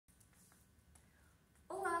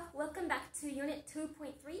welcome back to Unit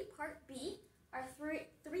 2.3, Part B. Our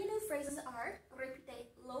three new phrases are, repite,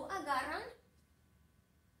 lo agarran,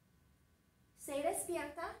 se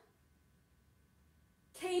despierta,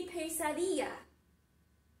 que pesadilla.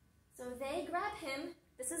 So they grab him,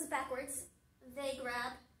 this is backwards, they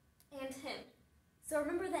grab and him. So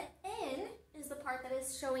remember that N is the part that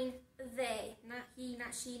is showing they, not he,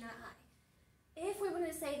 not she, not I. If we want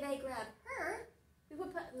to say they grab her, we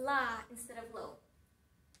would put la instead of lo.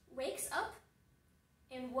 Wakes up,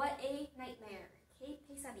 and what a nightmare. Que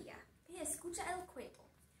pesadilla. Okay, escucha el cuento.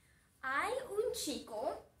 Hay un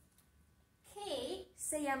chico que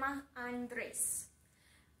se llama Andrés.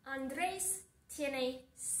 Andrés tiene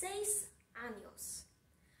 6 años.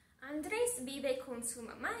 Andrés vive con su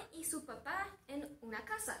mamá y su papá en una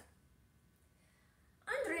casa.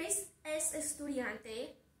 Andrés es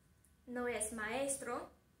estudiante, no es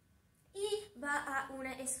maestro, y va a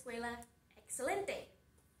una escuela excelente.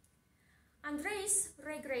 Andrés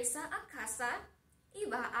regresa a casa y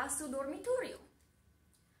va a su dormitorio.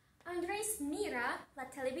 Andrés mira la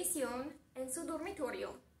televisión en su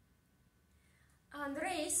dormitorio.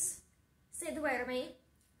 Andrés se duerme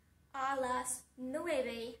a las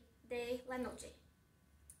 9 de la noche.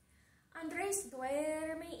 Andrés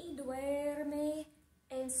duerme y duerme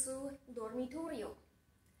en su dormitorio.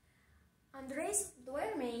 Andrés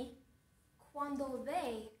duerme cuando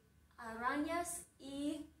ve arañas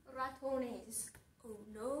y ratones.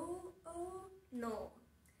 Oh no.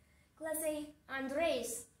 Clase,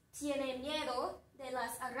 Andrés tiene miedo de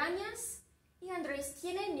las arañas y Andrés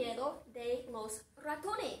tiene miedo de los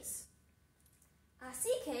ratones. Así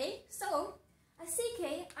que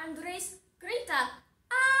Andrés grita,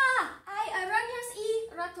 ¡ah! Hay arañas y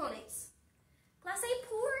ratones. Clase,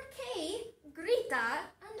 ¿por qué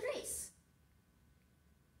grita Andrés?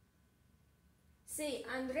 Sí,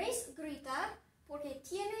 Andrés grita porque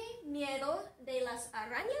tiene miedo de las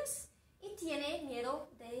arañas y tiene miedo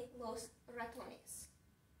de los ratones.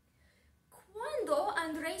 Cuando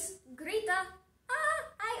Andrés grita,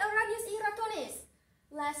 ¡ah! Hay arañas y ratones,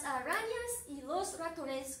 las arañas y los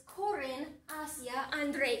ratones corren hacia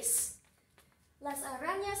Andrés. Las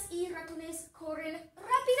arañas y ratones corren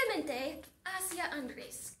rápidamente hacia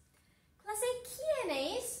Andrés. Clase,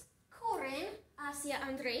 ¿quiénes corren hacia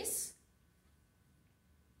Andrés?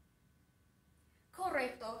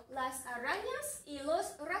 Correcto, las arañas y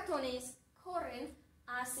los ratones corren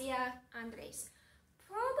hacia Andrés.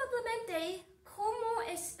 Probablemente, ¿cómo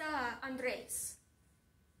está Andrés?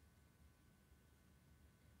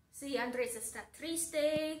 Si Andrés está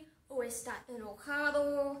triste o está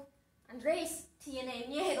enojado, Andrés tiene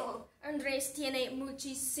miedo. Andrés tiene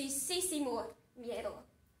muchísimo miedo.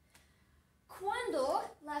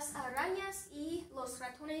 Cuando las arañas y los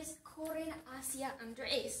ratones corren hacia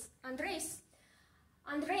Andrés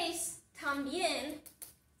también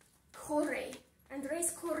corre.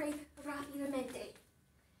 Andrés corre rápidamente.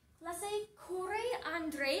 Clase, ¿corre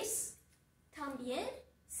Andrés también?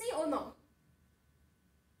 ¿Sí o no?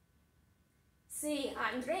 Sí,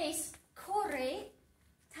 Andrés corre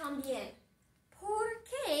también. ¿Por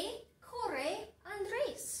qué corre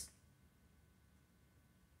Andrés?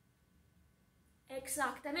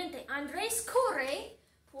 Exactamente, Andrés corre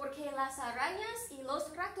porque las arañas y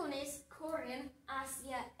los ratones corren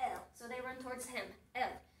hacia él. So they run towards him, él,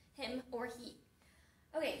 him or he.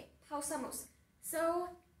 Okay, pausamos. So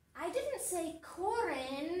I didn't say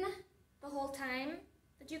corren the whole time.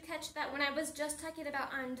 Did you catch that when I was just talking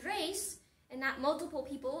about Andrés and not multiple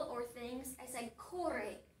people or things? I said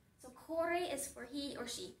corre. So corre is for he or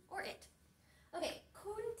she or it. Okay,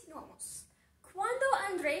 continuamos. Cuando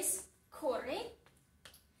Andrés corre,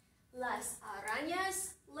 las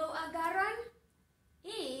arañas lo agarran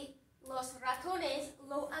y los ratones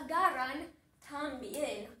lo agarran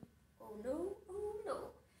también. Oh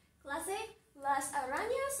no. Clase, ¿las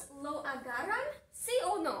arañas lo agarran? ¿Sí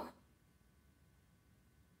o no?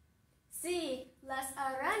 Sí, las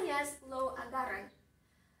arañas lo agarran.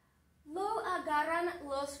 ¿Lo agarran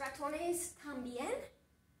los ratones también?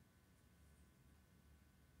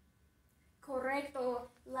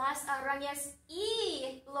 Correcto, las arañas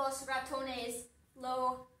y los ratones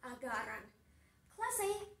lo agarran.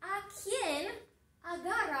 Clase, ¿a quién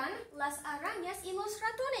agarran las arañas y los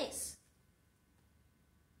ratones?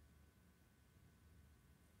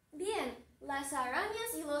 Bien, las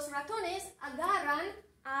arañas y los ratones agarran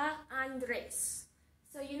a Andrés.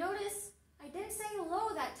 So you notice I didn't say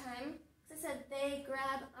lo that time, because I said they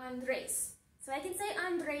grab Andrés. So I can say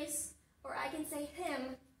Andrés or I can say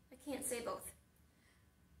him. I can't say both.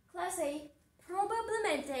 Clase,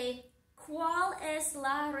 probablemente, ¿cuál es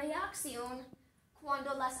la reacción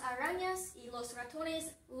cuando las arañas y los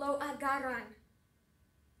ratones lo agarran.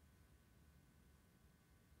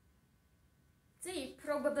 Sí,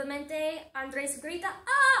 probablemente Andrés grita,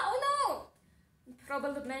 ¡ah! ¡Oh no!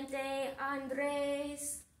 Probablemente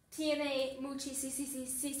Andrés tiene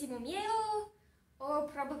muchísimo miedo o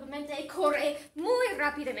probablemente corre muy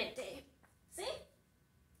rápidamente. ¿Sí?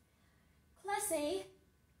 Clase,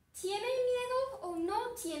 ¿tiene miedo o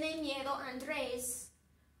no tiene miedo Andrés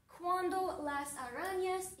cuando las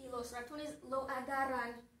arañas y los ratones lo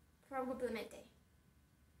agarran? Probablemente.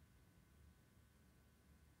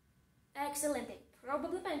 Excelente.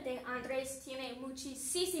 Probablemente Andrés tiene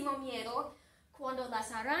muchísimo miedo cuando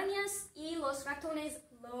las arañas y los ratones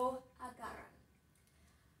lo agarran.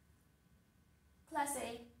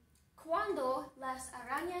 Clase, cuando las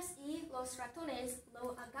arañas y los ratones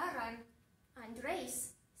lo agarran,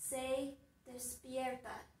 Andrés se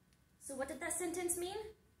despierta. So what did that sentence mean?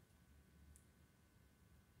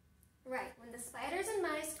 Right, when the spiders and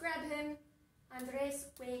mice grab him, Andrés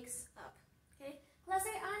wakes up. Okay? Clase,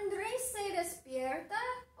 ¿Andrés se despierta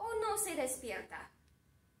o no se despierta?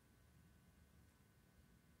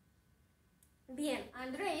 Bien,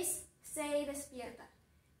 Andrés se despierta.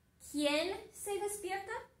 ¿Quién se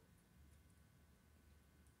despierta?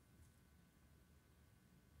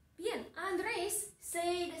 Bien, Andrés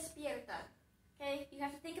se despierta. Okay, you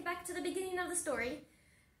have to think back to the beginning of the story.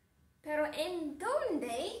 Pero ¿en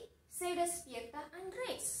dónde se despierta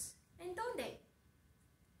Andrés? ¿En dónde?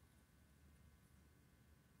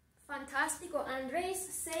 Fantástico, Andrés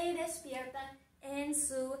se despierta en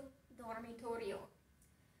su dormitorio.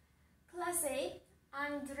 Clase,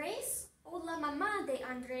 ¿Andrés o la mamá de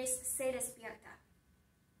Andrés se despierta?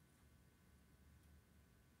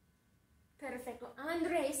 Perfecto,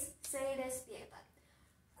 Andrés se despierta.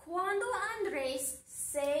 Cuando Andrés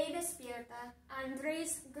se despierta,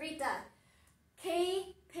 Andrés grita,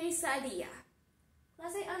 ¡qué pesadilla!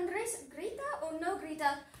 Clase, ¿Andrés grita o no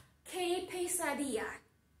grita, ¡qué pesadilla!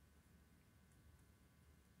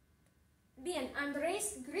 Bien,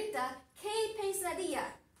 Andrés grita, ¡qué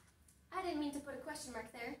pesadilla! I didn't mean to put a question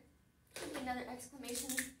mark there. Could be another exclamation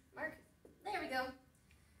mark. There we go.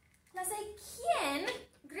 Clase, ¿quién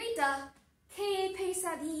grita, ¡qué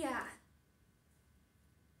pesadilla!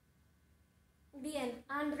 Bien,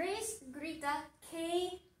 Andrés grita,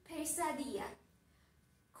 ¡qué pesadilla!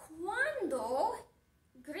 ¿Cuándo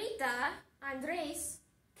grita Andrés,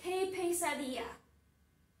 ¡qué pesadilla!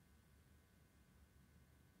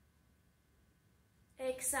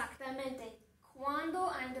 Exactamente. Cuando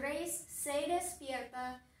Andrés se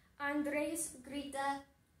despierta, Andrés grita,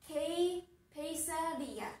 ¡qué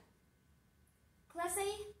pesadilla!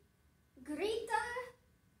 Clase, ¿grita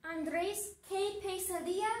Andrés, qué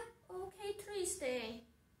pesadilla o qué triste?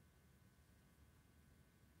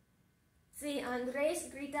 Sí,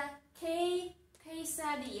 Andrés grita, ¡qué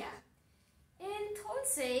pesadilla!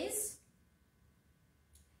 Entonces,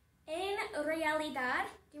 en realidad,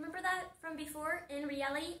 do you remember that from before? En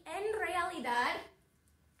realidad,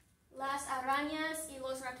 las arañas y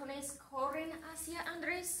los ratones corren hacia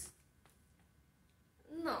Andrés.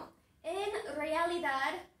 No, en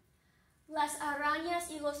realidad, las arañas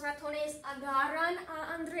y los ratones agarran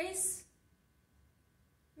a Andrés.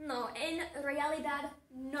 No, en realidad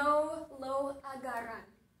no lo agarran.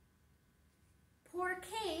 ¿Por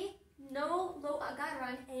qué no lo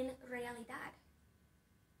agarran en realidad?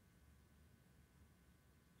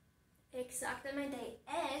 Exactamente,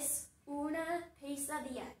 es una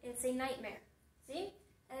pesadilla. It's a nightmare, ¿sí?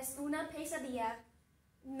 Es una pesadilla,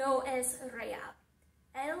 no es real.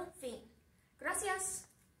 El fin. Gracias.